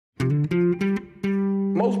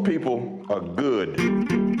Most people are good.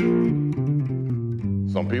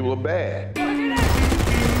 Some people are bad.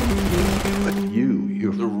 But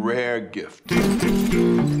you're the rare gift.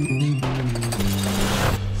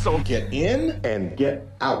 So get in and get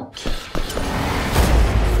out.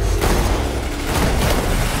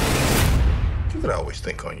 You could always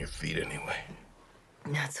think on your feet anyway.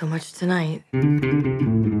 Not so much tonight.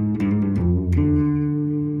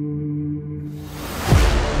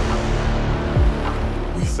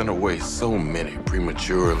 We sent away so many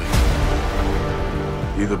prematurely.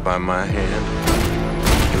 Either by my hand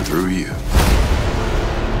or through you.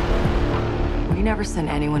 We never sent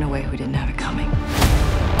anyone away who didn't have it coming.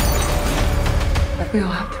 But we all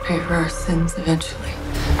have to pay for our sins eventually.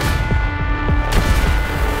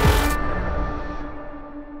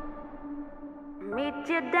 Meet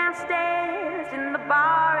you downstairs in the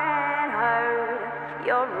bar and her.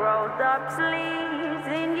 Your rolled up sleeves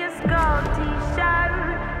in your skull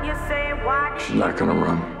t-shirt. You say why? She's not gonna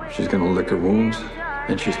run. She's gonna lick her wounds,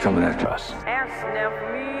 and she's coming after us. And sniff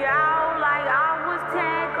me out like I was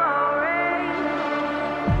Tanqueray.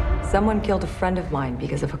 Someone killed a friend of mine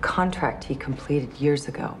because of a contract he completed years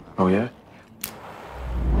ago. Oh, yeah?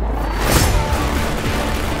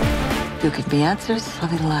 You could be answers.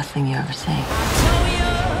 Probably the last thing you ever say.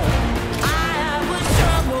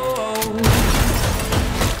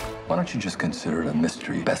 Why don't you just consider it a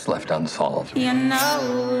mystery best left unsolved? You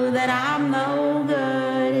know that I'm no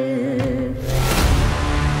good.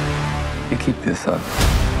 You keep this up,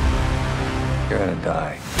 you're gonna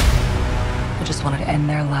die. I just wanted to end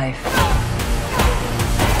their life.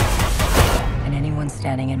 And anyone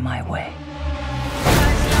standing in my way.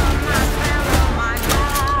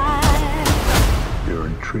 You're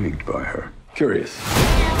intrigued by her. Curious.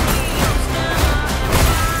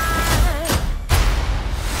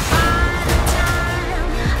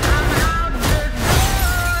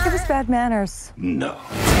 Give us bad manners. No.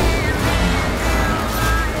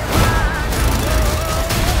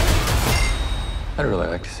 I'd really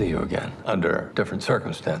like to see you again, under different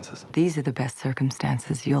circumstances. These are the best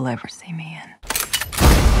circumstances you'll ever see me in.